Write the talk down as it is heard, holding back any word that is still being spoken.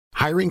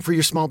Hiring for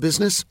your small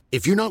business?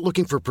 If you're not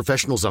looking for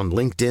professionals on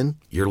LinkedIn,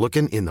 you're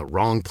looking in the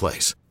wrong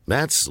place.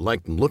 That's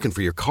like looking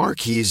for your car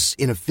keys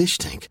in a fish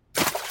tank.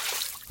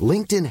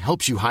 LinkedIn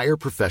helps you hire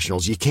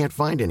professionals you can't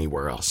find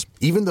anywhere else,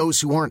 even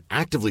those who aren't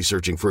actively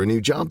searching for a new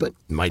job but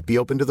might be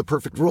open to the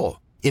perfect role.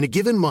 In a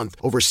given month,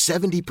 over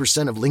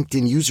 70% of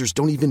LinkedIn users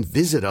don't even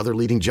visit other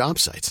leading job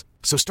sites.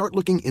 So start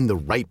looking in the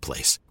right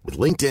place. With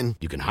LinkedIn,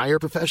 you can hire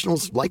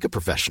professionals like a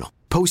professional.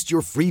 Post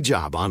your free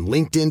job on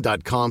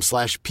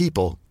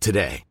linkedin.com/people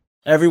today.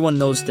 Everyone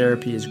knows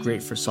therapy is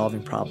great for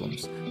solving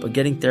problems, but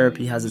getting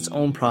therapy has its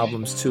own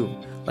problems too,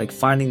 like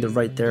finding the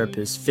right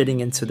therapist,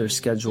 fitting into their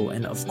schedule,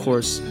 and of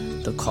course,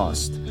 the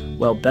cost.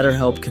 Well,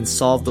 BetterHelp can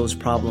solve those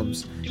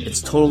problems. It's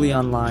totally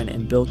online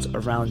and built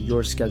around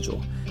your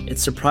schedule.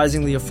 It's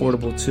surprisingly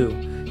affordable too.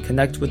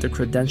 Connect with a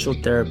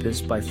credentialed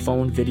therapist by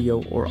phone,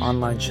 video, or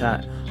online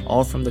chat,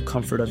 all from the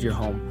comfort of your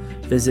home.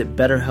 Visit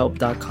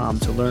BetterHelp.com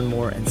to learn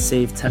more and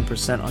save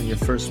 10% on your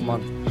first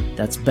month.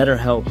 That's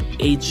BetterHelp,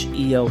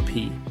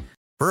 H-E-L-P.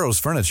 Burrow's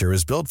furniture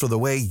is built for the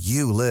way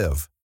you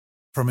live.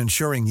 From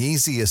ensuring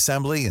easy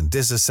assembly and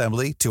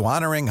disassembly to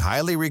honoring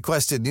highly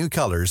requested new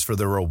colors for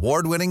their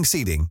award-winning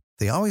seating,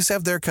 they always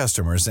have their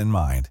customers in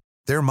mind.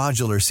 Their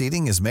modular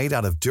seating is made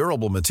out of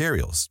durable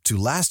materials to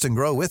last and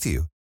grow with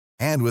you.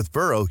 And with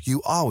Burrow,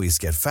 you always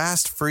get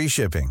fast, free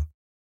shipping.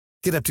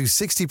 Get up to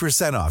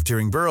 60% off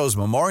during Burrow's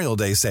Memorial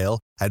Day sale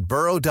at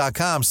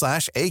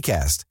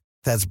burrow.com/ACAST.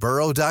 That's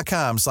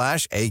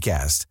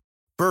burrow.com/ACAST.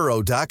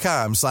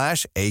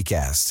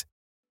 burrow.com/ACAST.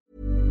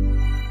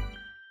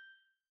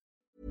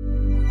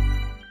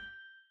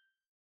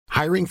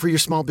 Hiring for your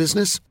small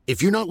business?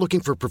 If you're not looking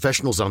for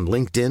professionals on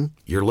LinkedIn,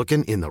 you're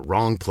looking in the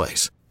wrong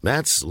place.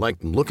 That's like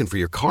looking for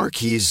your car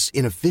keys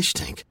in a fish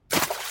tank.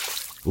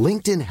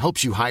 LinkedIn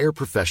helps you hire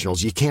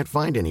professionals you can't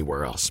find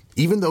anywhere else,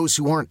 even those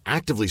who aren't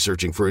actively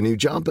searching for a new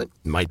job but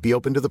might be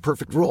open to the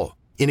perfect role.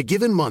 In a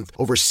given month,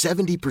 over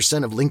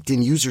 70% of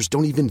LinkedIn users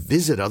don't even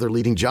visit other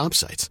leading job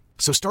sites.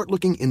 So start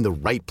looking in the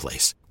right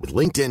place. With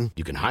LinkedIn,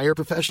 you can hire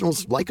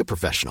professionals like a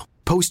professional.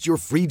 Post your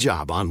free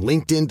job on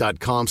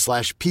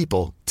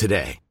linkedin.com/people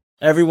today.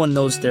 Everyone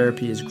knows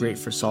therapy is great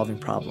for solving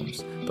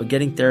problems, but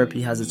getting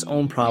therapy has its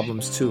own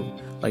problems too,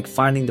 like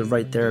finding the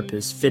right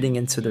therapist, fitting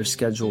into their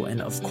schedule,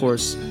 and of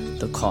course,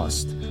 the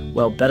cost.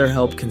 Well,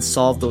 BetterHelp can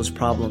solve those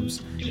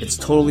problems. It's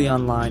totally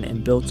online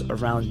and built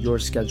around your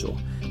schedule.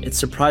 It's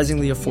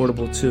surprisingly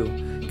affordable too.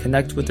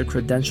 Connect with a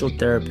credentialed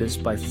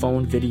therapist by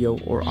phone, video,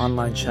 or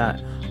online chat,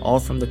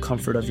 all from the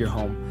comfort of your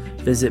home.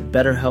 Visit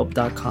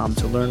BetterHelp.com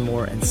to learn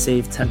more and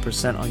save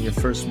 10% on your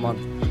first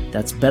month.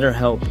 That's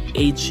BetterHelp,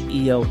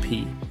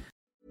 H-E-L-P.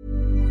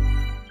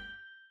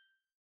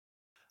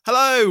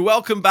 Hello,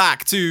 welcome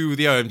back to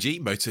the OMG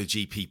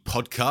MotoGP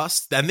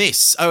podcast. And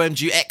this,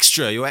 OMG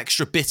Xtra, your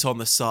extra bit on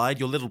the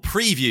side, your little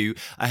preview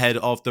ahead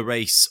of the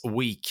race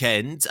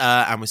weekend.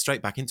 And we're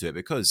straight back into it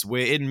because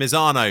we're in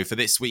Misano for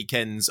this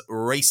weekend's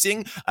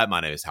racing.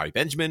 My name is Harry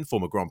Benjamin,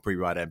 former Grand Prix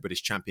rider and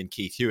British champion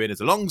Keith Hewen is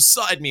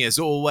alongside me as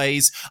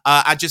always.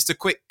 And just a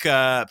quick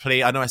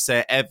plea, I know I say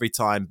it every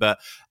time, but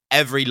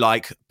every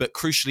like, but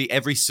crucially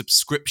every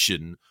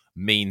subscription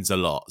means a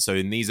lot. So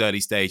in these early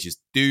stages,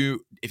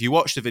 if you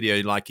watch the video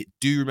and like it,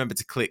 do remember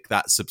to click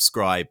that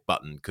subscribe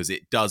button because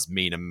it does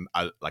mean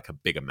a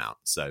big amount.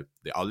 So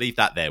I'll leave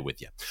that there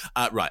with you.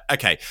 Right,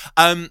 okay.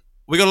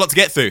 We got a lot to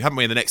get through, haven't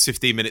we, in the next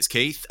 15 minutes,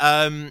 Keith?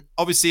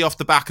 Obviously, off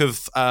the back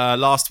of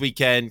last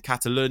weekend,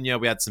 Catalonia,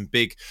 we had some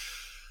big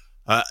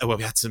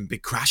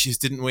crashes,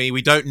 didn't we?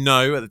 We don't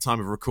know at the time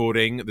of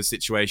recording the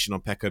situation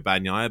on Pecco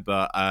Bagnaia,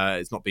 but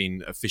it's not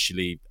been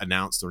officially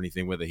announced or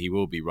anything whether he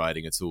will be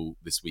riding at all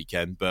this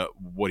weekend. But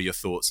what are your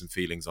thoughts and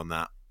feelings on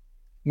that?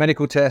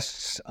 Medical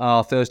tests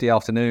are Thursday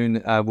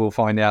afternoon. We'll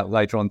find out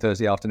later on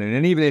Thursday afternoon.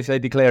 And even if they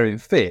declare him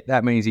fit,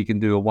 that means he can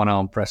do a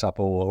one-arm press-up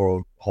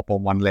or hop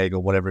on one leg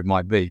or whatever it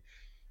might be.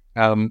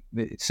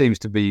 It seems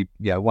to be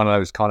one of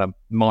those kind of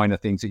minor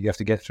things that you have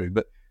to get through.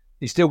 But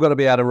he's still got to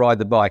be able to ride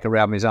the bike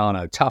around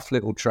Misano. Tough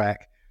little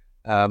track,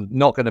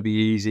 not going to be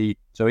easy.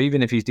 So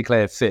even if he's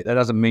declared fit, that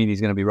doesn't mean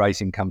he's going to be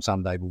racing come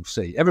Sunday. We'll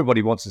see.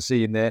 Everybody wants to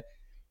see him there.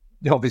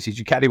 Obviously,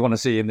 Ducati want to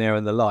see him there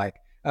and the like.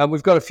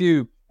 We've got a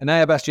few.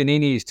 Enea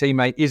Bastianini, his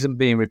teammate, isn't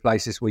being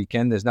replaced this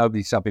weekend. There's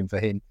nobody subbing for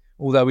him.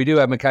 Although we do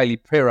have Michele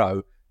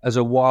Pirro as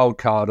a wild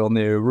card on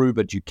the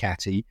Aruba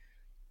Ducati.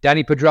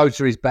 Danny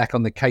Pedrosa is back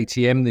on the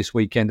KTM this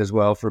weekend as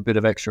well for a bit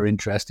of extra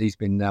interest. He's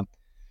been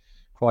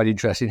quite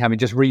interesting, having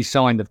just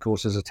re-signed, of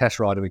course, as a test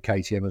rider with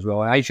KTM as well.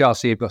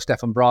 HRC have got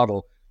Stefan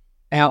Bradl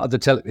out of the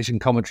television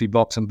commentary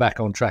box and back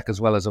on track as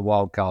well as a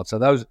wild card. So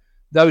those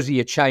are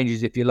your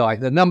changes, if you like.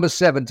 The number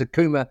 7,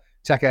 Takuma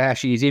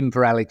Takahashi, is in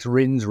for Alex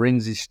Rins.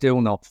 Rins is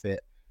still not fit.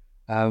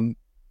 And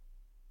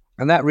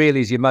that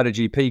really is your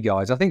MotoGP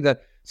guys. I think the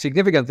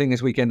significant thing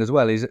this weekend as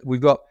well is we've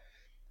got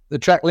the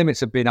track limits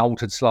have been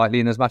altered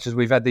slightly in as much as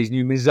we've had these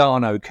new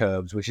Misano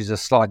curves, which is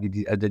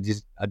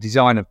a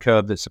design of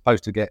curve that's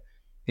supposed to get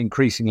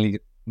increasingly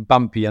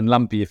bumpy and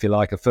lumpy, if you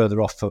like, the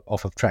further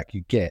off of track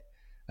you get.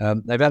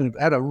 They've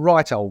had a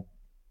right old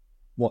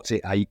what's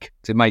it ache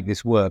to make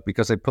this work,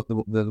 because they put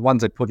the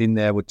ones they put in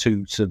there were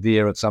too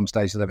severe at some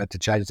stage, so they've had to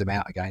change them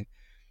out again.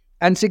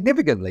 And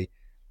significantly,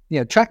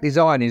 track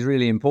design is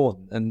really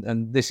important,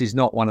 and this is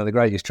not one of the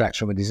greatest tracks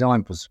from a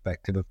design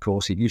perspective, of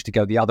course. It used to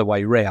go the other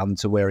way round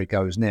to where it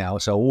goes now,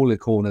 so all the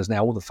corners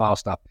now, all the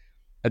fast stuff,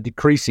 are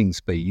decreasing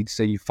speed,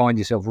 so you find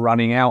yourself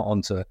running out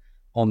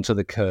onto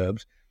the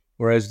curbs,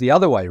 whereas the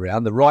other way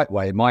around, the right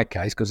way in my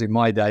case, because in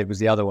my day it was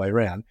the other way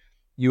around,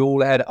 you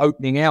all had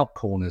opening out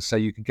corners, so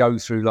you could go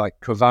through like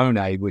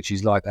Crevone, which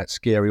is like that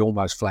scary,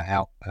 almost flat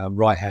out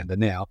right-hander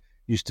now,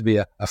 used to be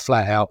a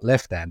flat out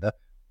left-hander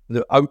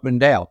that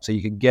opened out, so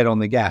you can get on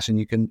the gas and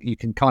you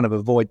can kind of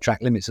avoid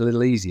track limits a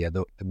little easier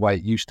the way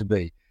it used to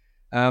be.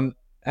 And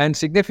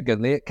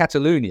significantly, at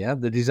Catalunya,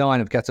 the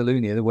design of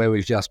Catalunya, where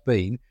we've just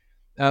been,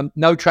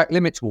 no track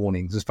limits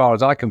warnings, as far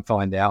as I can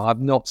find out. I've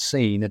not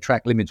seen a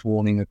track limits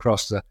warning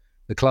across the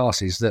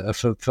classes that are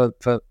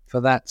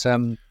for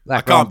that.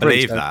 I can't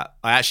believe that.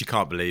 I actually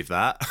can't believe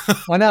that.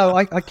 I know.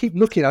 I keep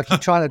looking. I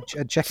keep trying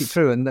to check it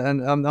through, and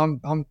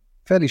I'm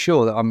fairly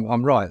sure that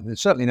I'm right.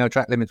 There's certainly no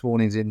track limits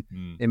warnings in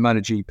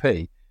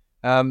MotoGP.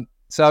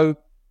 So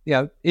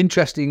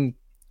interesting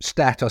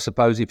stat, I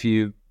suppose, if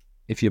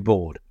you're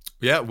bored.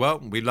 Yeah, well,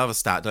 we love a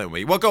stat, don't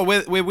we? Well, God,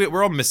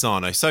 we're on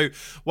Misano, so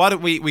why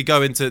don't we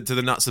go into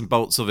the nuts and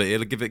bolts of it?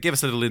 It'll give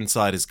us a little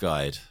insider's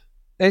guide.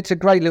 It's a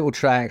great little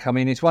track. I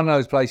mean, it's one of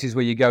those places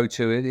where you go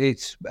to it.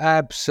 It's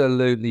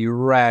absolutely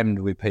rammed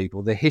with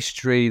people. The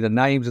history, the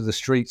names of the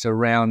streets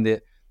around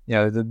it.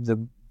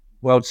 The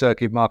World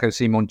Circuit Marco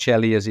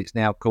Simoncelli, as it's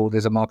now called.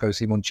 There's a Marco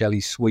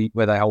Simoncelli suite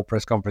where they hold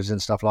press conferences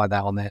and stuff like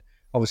that on there.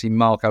 Obviously,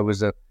 Marco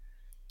was a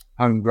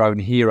homegrown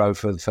hero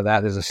for that.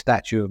 There's a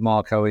statue of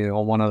Marco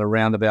on one of the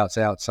roundabouts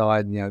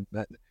outside.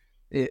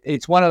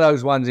 It's one of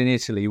those ones in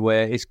Italy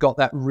where it's got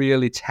that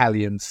real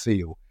Italian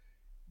feel.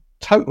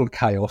 Total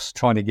chaos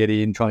trying to get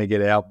in, trying to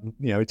get out.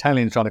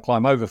 Italians trying to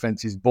climb over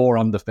fences, bore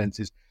under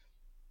fences.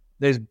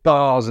 There's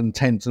bars and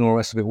tents and all the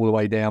rest of it all the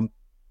way down.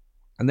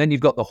 And then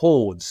you've got the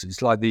hordes.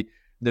 It's like the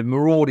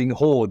marauding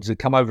hordes that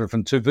come over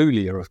from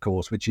Tavullia, of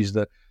course, which is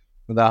the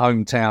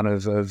hometown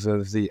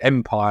of the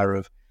empire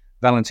of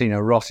Valentino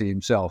Rossi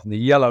himself. And the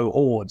yellow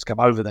hordes come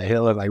over the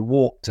hill and they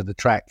walk to the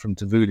track from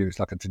Tavullia. It's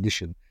like a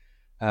tradition.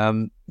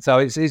 So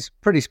it's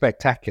pretty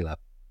spectacular.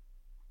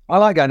 I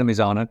like going to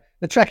Misano.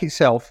 The track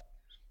itself,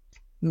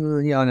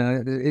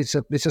 it's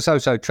a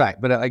so-so track,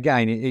 but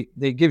again,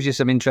 it gives you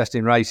some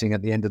interesting racing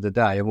at the end of the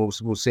day, and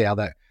we'll see how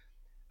that.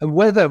 And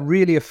weather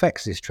really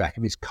affects this track.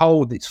 If it's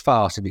cold, it's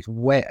fast. If it's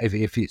wet,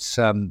 if it's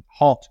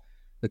hot,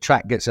 the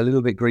track gets a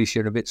little bit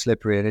greasier and a bit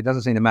slippery, and it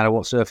doesn't seem to matter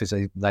what surface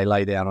they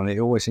lay down on it. It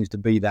always seems to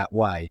be that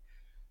way.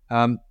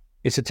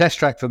 It's a test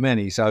track for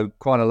many, so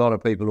quite a lot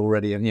of people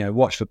already,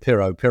 watch for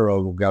Pirro.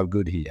 Pirro will go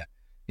good here,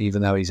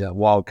 even though he's a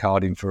wild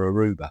card in for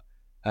Aruba.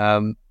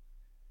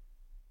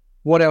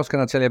 What else can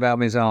I tell you about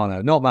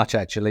Misano? Not much,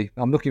 actually.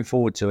 I'm looking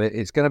forward to it.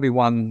 It's going to be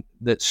one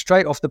that's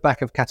straight off the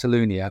back of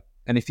Catalunya.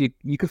 And if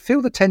you could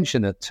feel the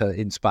tension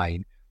in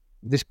Spain,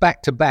 this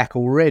back-to-back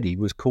already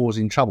was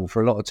causing trouble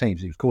for a lot of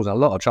teams. It was causing a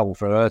lot of trouble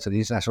for IRTA, the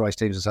International Race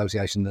Teams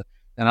Association,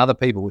 and other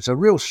people. It's a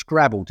real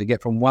scrabble to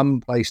get from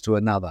one place to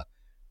another.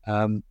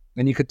 And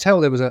you could tell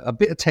there was a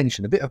bit of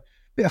tension, a bit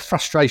of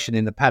frustration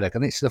in the paddock.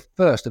 And it's the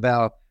first of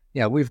our,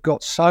 we've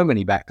got so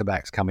many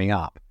back-to-backs coming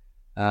up.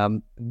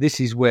 This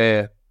is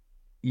where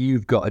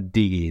you've got to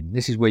dig in.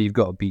 This is where you've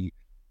got to be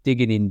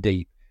digging in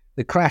deep.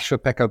 The crash for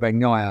Pecco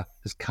Bagnaia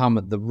has come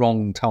at the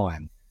wrong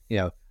time.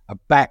 A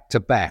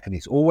back-to-back, and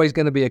it's always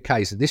going to be a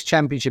case that this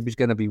championship is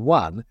going to be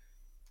won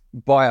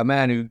by a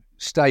man who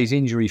stays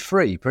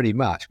injury-free pretty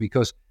much,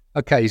 because,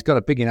 okay, he's got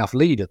a big enough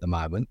lead at the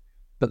moment,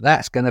 but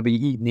that's going to be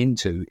eaten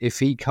into if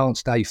he can't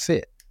stay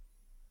fit.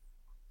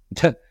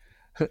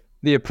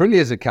 The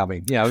Aprilias are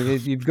coming.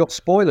 You've got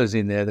spoilers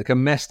in there that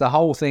can mess the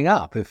whole thing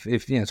up. If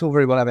it's all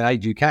very well having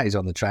 8 Ducatis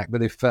on the track,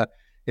 but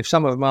if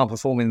some of them aren't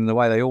performing in the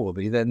way they ought to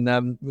be,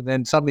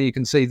 then suddenly you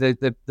can see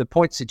the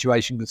point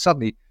situation can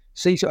suddenly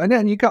see. And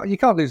then you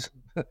can't lose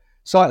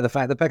sight of the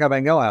fact that Pecco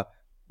Bagnaia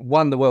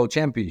won the World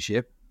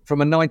Championship from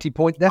a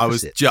 90-point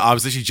deficit. I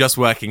was literally just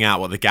working out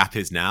what the gap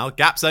is now.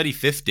 Gap's only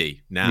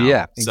 50 now.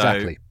 Yeah,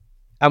 exactly. So,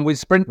 and with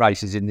sprint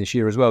races in this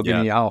year as well,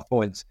 giving you half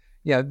points.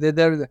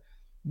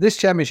 This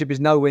championship is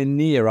nowhere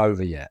near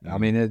over yet. I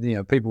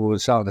mean, people were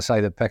starting to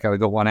say that Pecco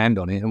had got one hand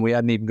on it, and we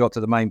hadn't even got to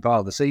the main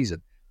part of the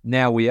season.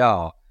 Now we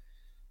are.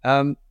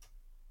 I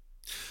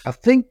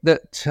think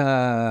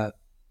that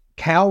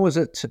Cal was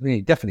at Cal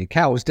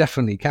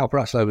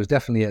Prutzlow was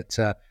definitely at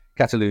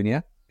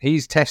Catalunya.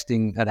 He's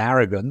testing at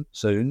Aragon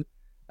soon,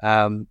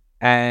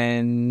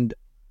 and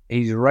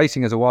he's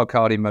racing as a wild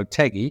card in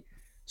Motegi.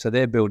 So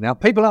they're building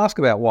out. People ask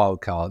about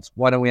wild cards.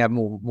 Why don't we have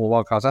more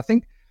wild cards? I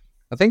think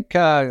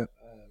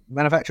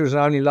manufacturers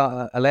are only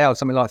allowed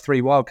something like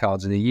 3 wild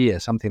cards in a year,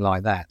 something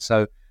like that.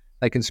 So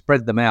they can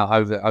spread them out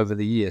over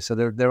the year. So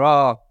there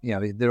are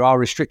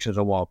restrictions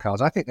on wild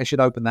cards. I think they should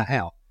open that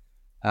out.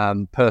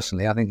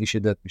 Personally, I think you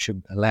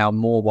should allow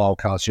more wild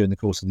cards during the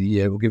course of the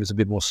year. It will give us a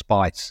bit more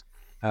spice,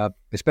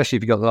 especially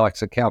if you've got the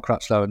likes of Cal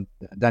Crutchlow and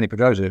Danny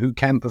Pedrosa, who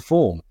can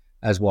perform.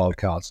 as wild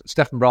cards.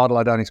 Stefan Bradl,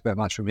 I don't expect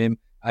much from him,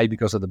 A,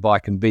 because of the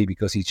bike, and B,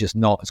 because he's just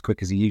not as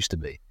quick as he used to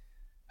be.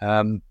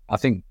 I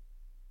think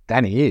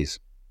Danny is.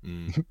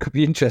 Could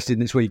be interesting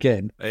this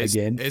weekend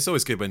again. It's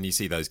always good when you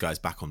see those guys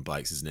back on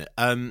bikes, isn't it?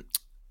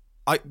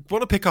 I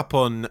want to pick up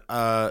on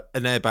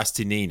Enea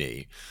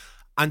Bastianini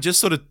and just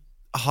sort of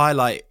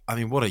highlight, I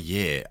mean, what a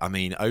year. I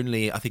mean,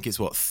 only, I think it's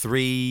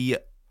 3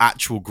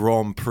 actual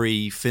Grand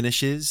Prix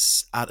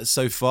finishes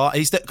so far.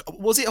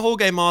 Was it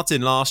Jorge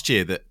Martin last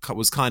year that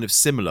was kind of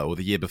similar, or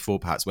the year before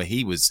perhaps, where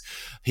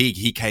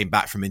he came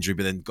back from injury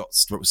but then got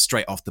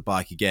straight off the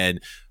bike again?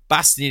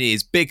 Bastianini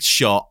is big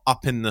shot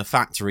up in the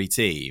factory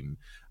team,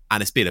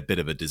 and it's been a bit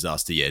of a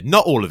disaster year.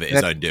 Not all of it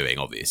his own doing,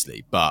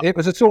 obviously, but it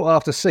was a sought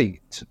after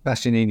seat,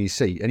 Bastianini's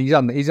seat, and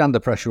he's under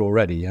pressure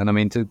already. And I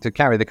mean, to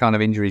carry the kind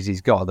of injuries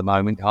he's got at the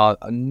moment are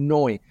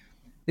annoying.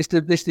 It's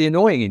the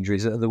annoying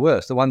injuries that are the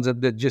worst, the ones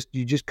that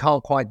you just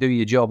can't quite do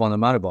your job on a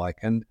motorbike.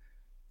 And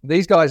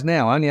these guys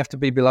now only have to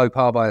be below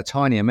par by a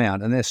tiny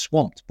amount, and they're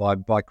swamped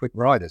by quick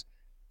riders.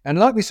 And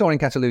like we saw in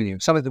Catalonia,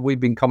 something that we've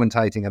been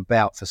commentating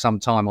about for some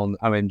time on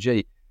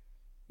OMG,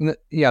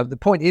 the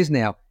point is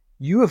now,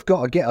 you have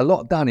got to get a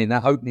lot done in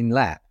that opening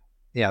lap.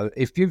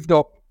 If you've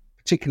not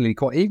particularly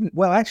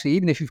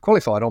even if you've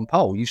qualified on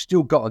pole, you've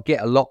still got to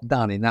get a lot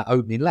done in that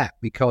opening lap,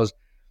 because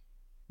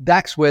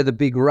that's where the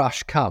big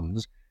rush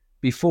comes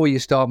before you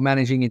start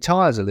managing your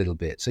tyres a little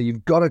bit. So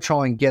you've got to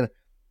try and get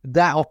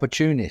that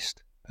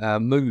opportunist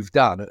move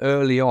done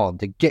early on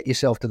to get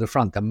yourself to the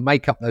front, to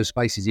make up those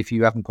spaces if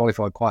you haven't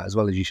qualified quite as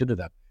well as you should have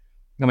done.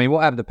 I mean,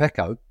 what happened to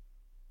Pecco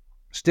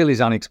still is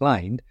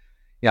unexplained.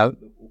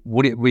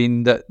 Would it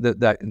mean that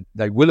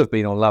they will have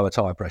been on lower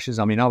tyre pressures?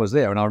 I mean, I was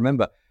there and I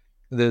remember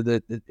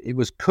it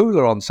was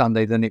cooler on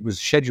Sunday than it was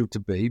scheduled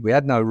to be. We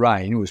had no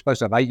rain. We were supposed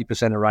to have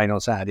 80% of rain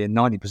on Saturday and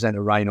 90%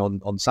 of rain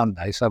on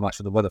Sunday. So much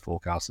for the weather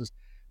forecasters.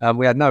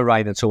 We had no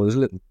rain at all. There was a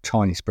little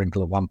tiny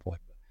sprinkle at one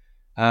point.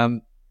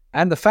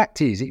 And the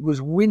fact is, it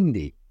was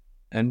windy.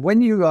 And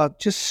when you are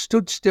just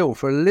stood still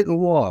for a little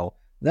while,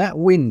 that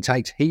wind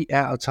takes heat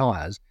out of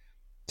tyres.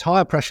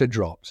 Tyre pressure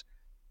drops.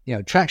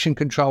 Traction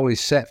control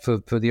is set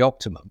for the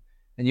optimum.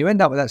 And you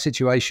end up with that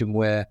situation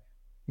where,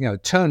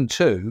 turn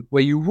 2,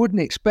 where you wouldn't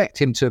expect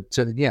him to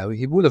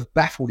he would have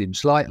baffled him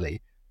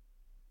slightly.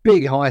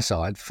 Big high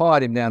side,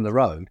 fired him down the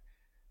road.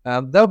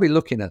 They'll be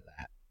looking at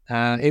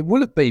that. It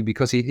will have been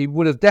because he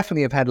would have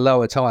definitely have had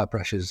lower tyre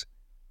pressures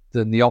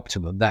than the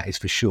optimum, that is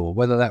for sure.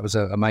 Whether that was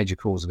a major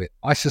cause of it,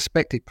 I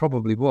suspect it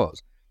probably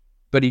was.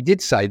 But he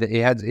did say that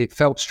it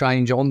felt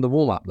strange on the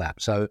warm-up lap.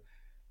 So,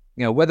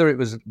 whether it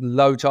was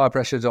low tyre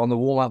pressures on the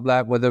warm-up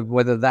lap,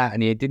 whether that,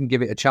 and he didn't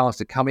give it a chance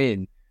to come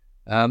in.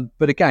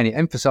 But again, it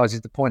emphasises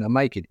the point I'm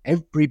making.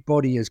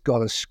 Everybody has got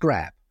to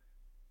scrap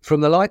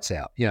from the lights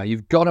out.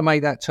 You've got to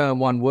make that turn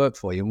 1 work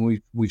for you.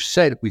 And we've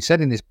said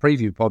in this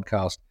preview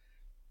podcast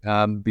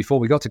before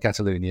we got to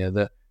Catalonia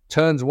that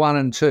turns 1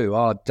 and 2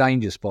 are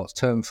danger spots,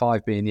 turn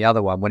 5 being the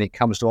other one when it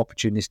comes to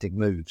opportunistic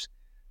moves.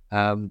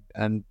 And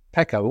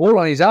Pecco, all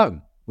on his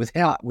own,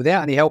 without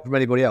any help from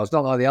anybody else,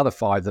 not like the other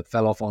 5 that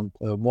fell off on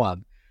turn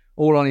 1,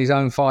 all on his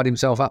own, fired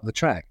himself up the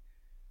track.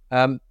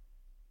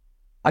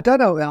 I don't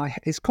know,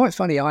 it's quite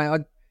funny, I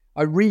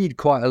read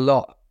quite a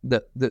lot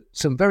that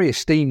some very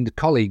esteemed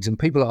colleagues and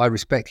people that I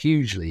respect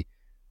hugely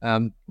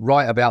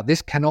write about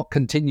this cannot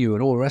continue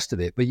and all the rest of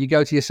it, but you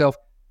go to yourself,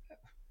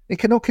 it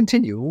cannot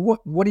continue.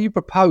 What do you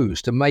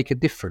propose to make a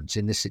difference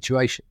in this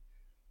situation?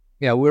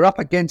 We're up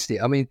against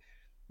it. I mean,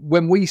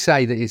 when we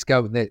say that it's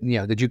going, the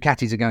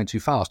Ducatis are going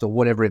too fast, or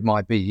whatever it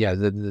might be,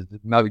 the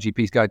MotoGP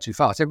is going too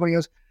fast, everybody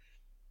goes,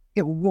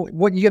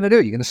 what are you going to do?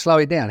 You're going to slow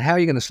it down. How are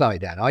you going to slow it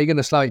down? Are you going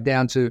to slow it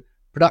down to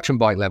production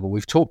bike level?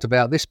 We've talked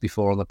about this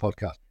before on the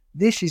podcast.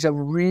 This is a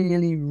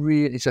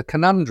really, it's a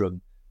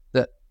conundrum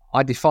that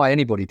I defy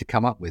anybody to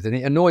come up with. And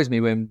it annoys me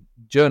when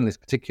journalists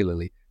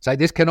particularly say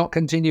this cannot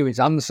continue, it's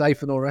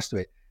unsafe and all the rest of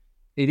it.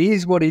 It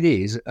is what it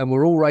is, and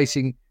we're all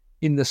racing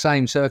in the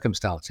same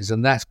circumstances,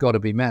 and that's got to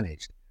be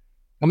managed.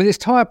 I mean, this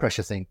tyre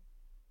pressure thing,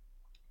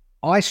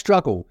 I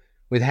struggle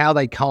with how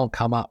they can't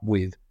come up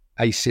with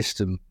a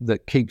system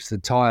that keeps the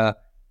tyre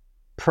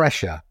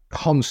pressure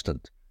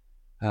constant.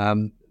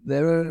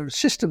 There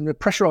are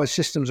pressurized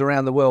systems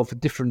around the world for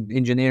different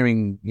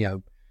engineering,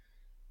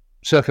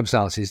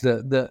 circumstances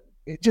that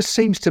it just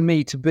seems to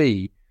me to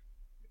be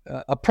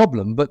a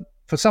problem, but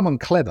for someone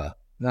clever,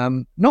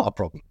 not a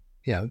problem.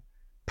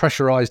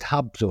 Pressurized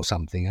hubs or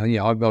something.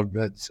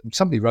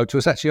 Somebody wrote to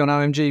us actually on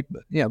OMG,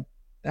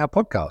 our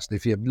podcast,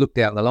 if you looked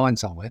out the line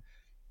somewhere,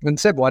 and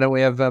said, why don't we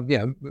have,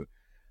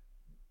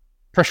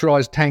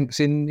 pressurized tanks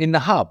in the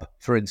hub,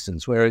 for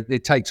instance, where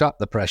it takes up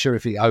the pressure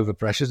if it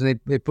overpressures, and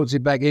it puts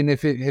it back in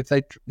if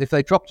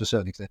they drop to a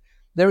certain extent.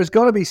 There has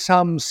got to be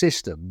some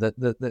system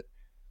that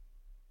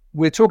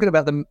we're talking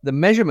about. The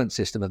measurement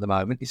system at the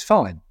moment is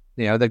fine.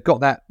 They've got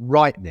that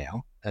right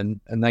now,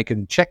 and they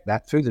can check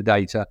that through the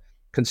data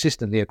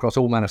consistently across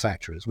all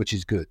manufacturers, which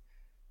is good.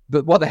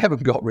 But what they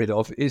haven't got rid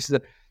of is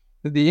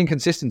the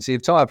inconsistency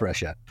of tyre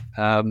pressure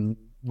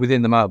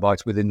within the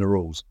motorbikes, within the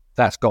rules.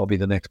 that's got to be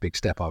the next big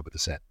step over the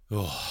set.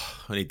 Oh,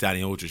 I need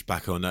Danny Aldridge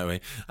back on, don't we?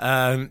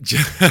 No,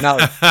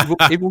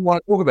 he wouldn't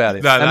want to talk about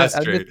it. No,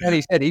 that's true. And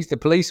he said he's the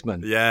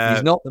policeman. Yeah.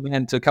 He's not the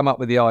man to come up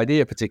with the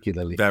idea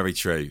particularly. Very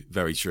true.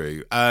 Very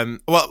true.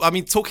 Well, I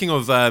mean, talking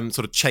of sort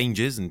of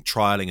changes and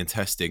trialing and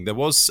testing, there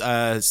was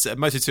Moto2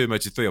 and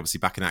Moto3 obviously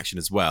back in action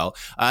as well.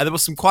 There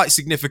was some quite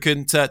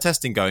significant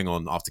testing going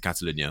on after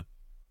Catalunya.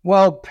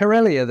 Well,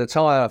 Pirelli are the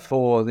tyre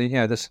for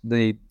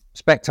the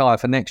spec tyre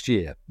for next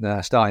year,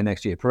 starting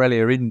next year. Pirelli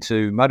are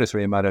into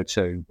Moto3 and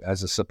Moto2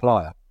 as a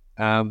supplier.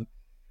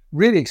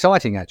 Really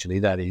exciting, actually,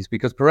 that is,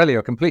 because Pirelli are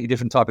a completely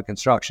different type of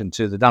construction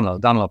to the Dunlop.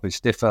 Dunlop is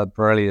stiffer,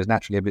 Pirelli is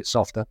naturally a bit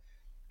softer.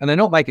 And they're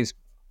not making,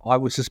 I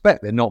would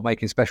suspect they're not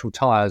making special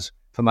tyres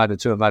for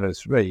Moto2 and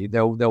Moto3.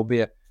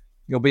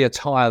 There'll be a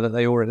tyre that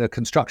a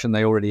construction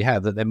they already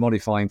have that they're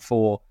modifying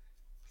for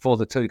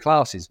the two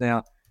classes.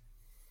 Now,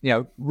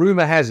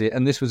 rumour has it,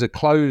 and this was a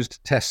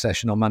closed test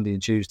session on Monday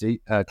and Tuesday,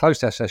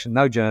 closed test session,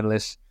 no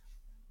journalists,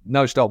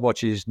 no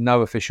stopwatches,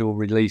 no official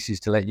releases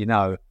to let you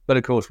know. But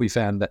of course, we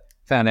found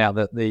out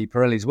that the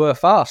Pirellis were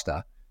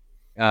faster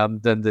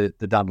than the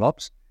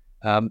Dunlops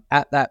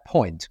at that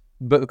point.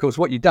 But of course,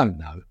 what you don't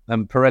know,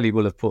 and Pirelli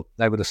would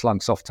have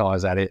slung soft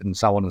tyres at it and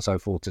so on and so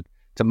forth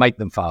to make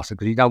them faster,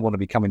 because you don't want to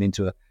be coming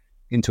into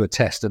a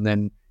test and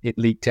then it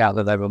leaked out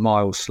that they were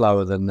miles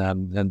slower than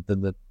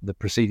the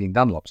preceding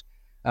Dunlops.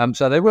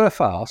 So they were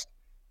fast.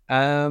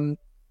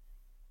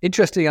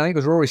 Interesting, I think it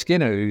was Rory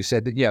Skinner who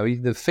said that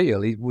the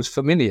feel was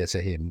familiar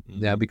to him,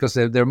 because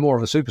they're more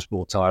of a super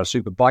sport tyre, a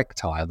super bike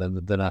tyre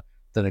than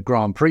a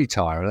Grand Prix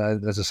tyre.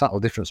 There's a subtle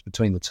difference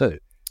between the two.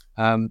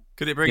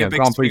 Could it bring a big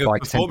Grand Prix swing of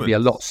bikes tend to be a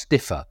lot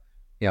stiffer,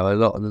 a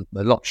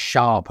lot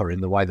sharper in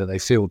the way that they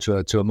feel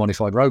to a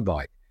modified road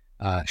bike,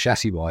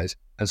 chassis wise,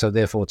 and so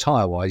therefore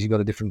tyre wise, you've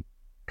got a different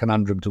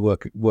conundrum to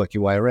work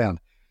your way around.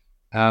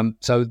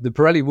 So the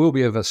Pirelli will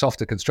be of a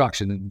softer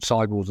construction and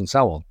sidewalls and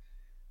so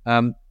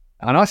on.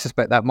 And I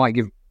suspect that might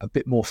give a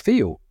bit more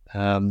feel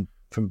from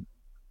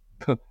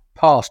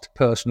past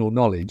personal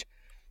knowledge.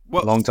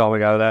 Well, a long time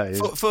ago, that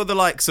is. For the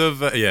likes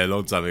of a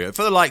long time ago.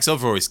 For the likes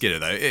of Rory Skinner,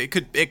 though,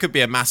 it could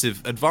be a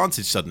massive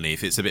advantage suddenly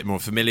if it's a bit more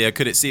familiar.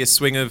 Could it see a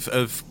swing of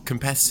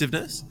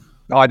competitiveness?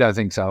 I don't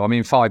think so. I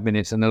mean, 5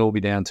 minutes and they'll all be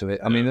down to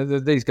it. I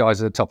mean, these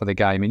guys are the top of the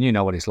game, and you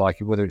know what it's like,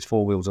 whether it's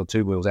four wheels or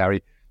two wheels,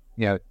 Harry.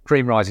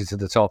 Cream rises to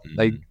the top.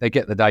 They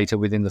get the data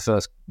within the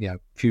first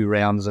few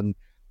rounds, and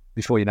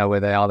before you know where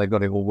they are, they've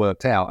got it all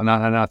worked out. And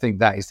I think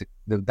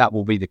that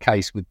will be the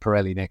case with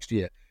Pirelli next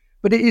year.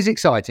 But it is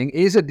exciting.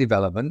 It is a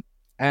development,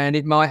 and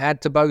it might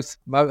add to both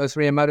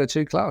Moto3 and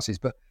Moto2 classes.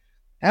 But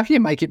how can you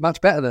make it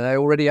much better than they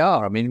already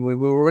are? I mean, we're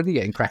already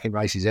getting cracking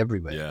races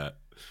everywhere. Yeah.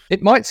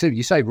 It might suit,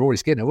 you say Rory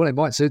Skinner, well, it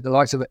might suit the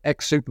likes of an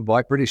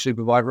ex-Superbike, British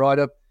Superbike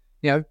rider,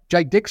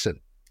 Jake Dixon.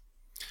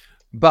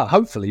 But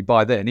hopefully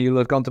by then he'll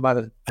have gone to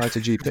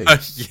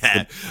MotoGP.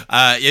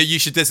 Yeah. You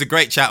should. There's a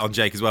great chat on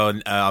Jake as well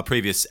in our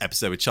previous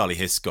episode with Charlie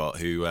Hiscott,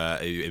 who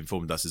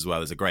informed us as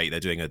well.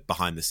 They're doing a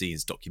behind the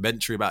scenes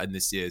documentary about him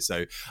this year.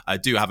 So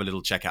do have a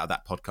little check out of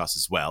that podcast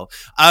as well.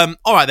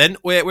 All right then,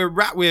 we're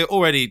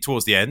already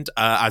towards the end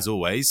as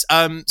always.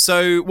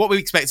 So what we're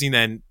expecting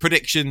then?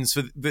 Predictions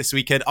for this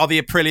weekend? Are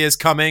the Aprilias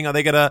coming? Are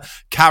they going to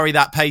carry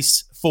that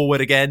pace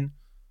forward again?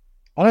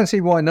 I don't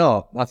see why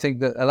not. I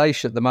think that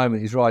Aleix at the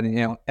moment is riding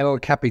El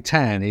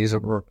Capitan. He's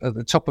at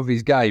the top of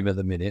his game at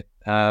the minute.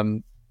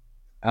 And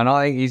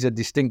I think he's a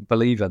distinct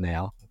believer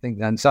now. I think,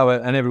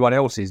 and everyone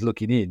else is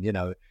looking in,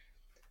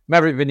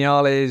 Maverick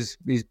Vinales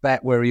is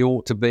back where he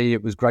ought to be.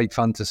 It was great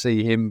fun to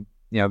see him,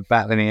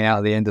 battling it out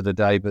at the end of the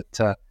day. But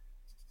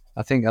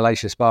I think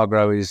Aleix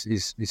Espargaro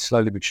is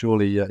slowly but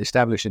surely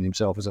establishing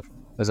himself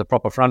as a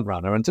proper front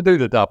runner. And to do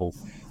the double,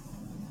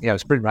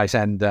 sprint race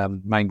and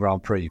main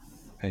Grand Prix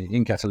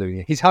in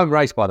Catalonia. His home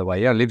race, by the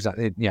way, lives at,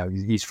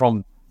 he's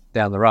from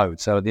down the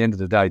road. So at the end of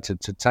the day, to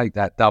take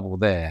that double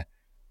there,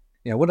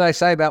 what do they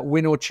say about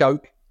win or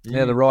choke?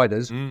 They're the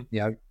riders.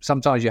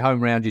 Sometimes your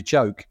home round, you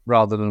choke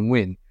rather than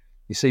win.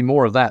 You see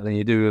more of that than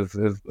you do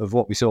of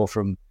what we saw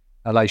from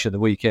Aleix at the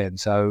weekend.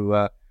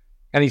 So,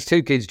 and his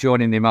two kids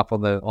joining him up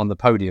on the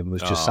podium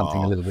was just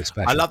something a little bit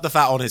special. I love the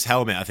fact on his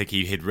helmet, I think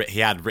he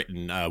had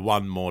written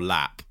one more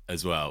lap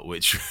as well,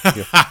 which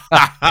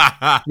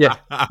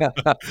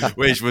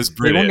which was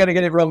brilliant. He wasn't going to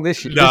get it wrong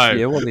this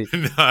year, was he?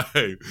 No.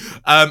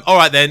 All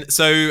right then.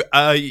 So,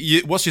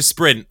 what's your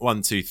sprint?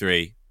 1, 2,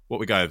 3. What are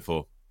we going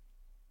for?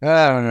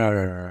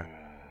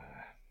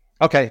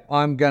 Okay,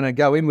 I'm going to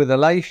go in with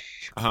Aleix,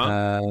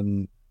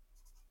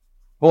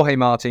 Jorge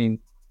Martin,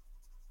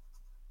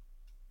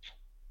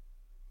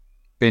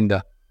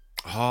 Binder.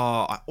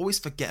 Oh, I always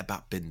forget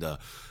about Binder.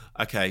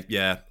 Okay,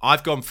 yeah.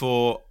 I've gone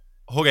for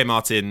Jorge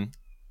Martin,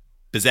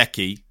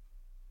 Bezzecchi.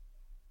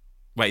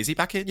 Wait, is he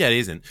back in? Yeah, he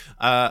isn't.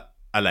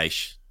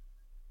 Aleix.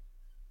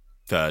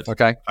 Third.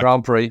 Okay,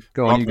 Grand Prix.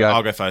 Go on, you go.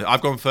 I'll go first.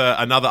 I've gone for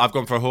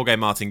a Jorge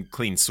Martin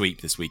clean sweep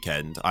this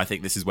weekend. I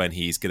think this is when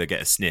he's going to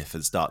get a sniff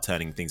and start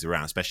turning things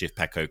around, especially if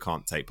Pecco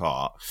can't take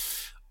part.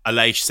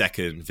 Aleix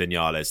second,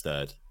 Vinales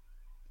third.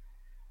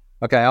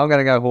 Okay, I'm going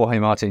to go Jorge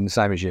Martin,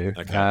 same as you.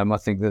 Okay. I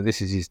think that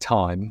this is his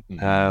time.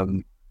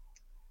 I'm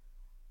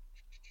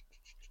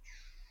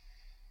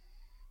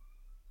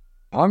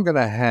going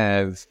to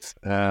have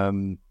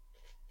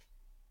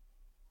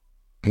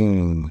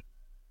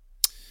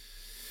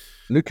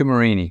Luca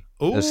Marini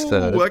as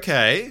third.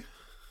 Okay.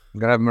 I'm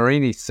going to have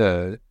Marini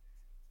third,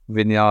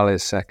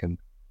 Vinales second.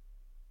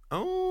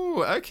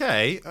 Oh,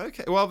 okay.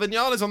 Well,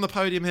 Vinales on the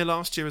podium here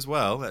last year as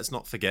well. Let's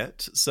not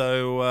forget.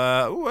 So,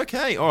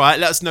 okay. All right.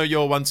 Let us know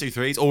your 1, 2,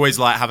 3. It's always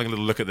like having a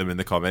little look at them in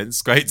the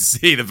comments. Great to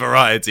see the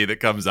variety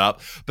that comes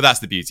up. But that's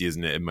the beauty,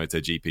 isn't it, in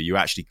MotoGP? You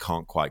actually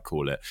can't quite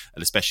call it.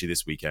 And especially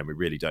this weekend, we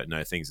really don't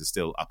know. Things are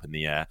still up in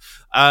the air.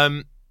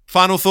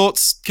 Final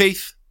thoughts,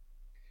 Keith?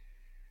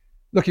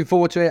 Looking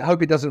forward to it.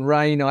 Hope it doesn't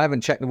rain. I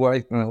haven't checked the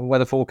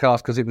weather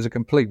forecast because it was a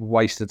complete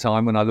waste of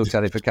time when I looked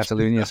at it for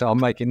Catalonia. So I'm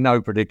making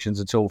no predictions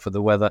at all for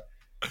the weather.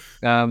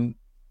 Who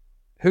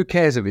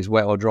cares if it's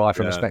wet or dry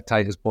from a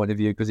spectator's point of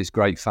view, because it's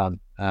great fun.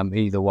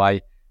 Either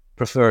way.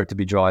 Prefer it to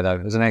be dry,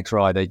 though. As an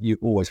ex-rider, you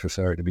always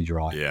prefer it to be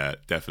dry. Yeah,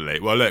 definitely.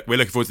 Well, look, we're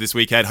looking forward to this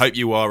weekend. Hope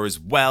you are as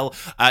well.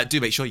 Do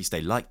make sure you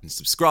stay liked and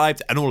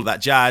subscribed and all of that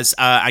jazz.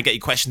 And get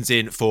your questions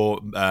in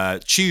for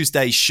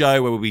Tuesday's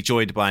show, where we'll be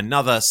joined by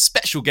another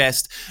special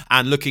guest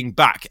and looking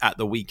back at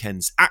the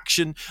weekend's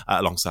action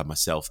alongside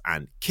myself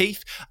and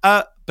Keith.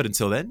 But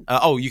until then,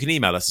 you can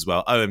email us as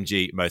well,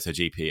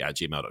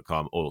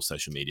 omgmotogp@gmail.com, all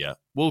social media.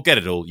 We'll get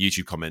it all,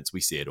 YouTube comments,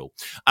 we see it all.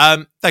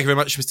 Thank you very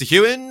much, Mr.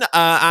 Hewen,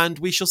 and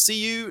we shall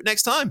see you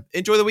next time.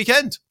 Enjoy the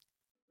weekend.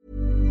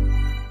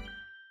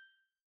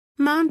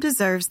 Mom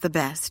deserves the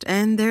best,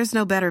 and there's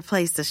no better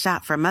place to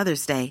shop for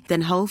Mother's Day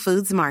than Whole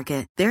Foods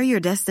Market. They're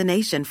your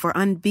destination for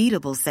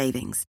unbeatable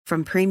savings,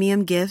 from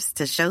premium gifts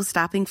to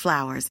show-stopping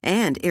flowers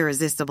and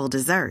irresistible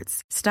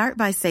desserts. Start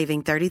by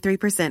saving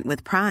 33%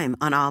 with Prime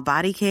on all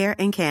body care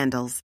and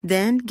candles.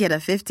 Then get a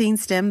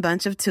 15-stem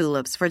bunch of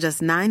tulips for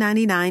just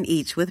 $9.99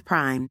 each with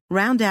Prime.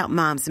 Round out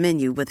Mom's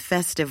menu with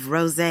festive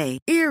rosé,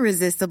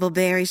 irresistible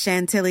berry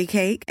chantilly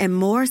cake, and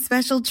more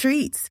special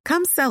treats.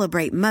 Come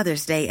celebrate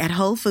Mother's Day at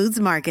Whole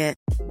Foods Market.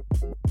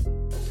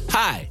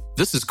 Hi,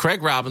 this is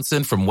Craig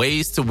Robinson from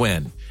Ways to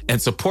Win, and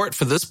support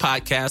for this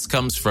podcast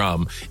comes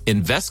from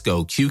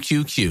Invesco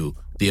QQQ,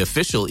 the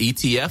official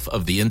ETF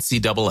of the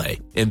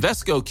NCAA.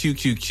 Invesco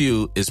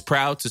QQQ is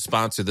proud to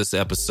sponsor this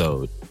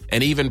episode,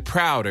 and even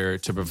prouder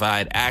to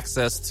provide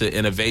access to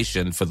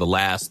innovation for the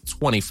last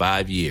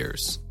 25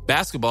 years.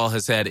 Basketball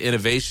has had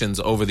innovations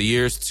over the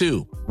years,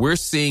 too. We're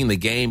seeing the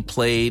game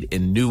played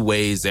in new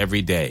ways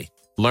every day.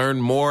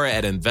 Learn more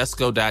at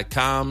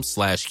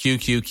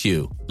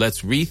Invesco.com/QQQ.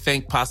 Let's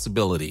rethink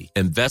possibility.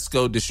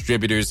 Invesco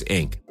Distributors,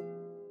 Inc.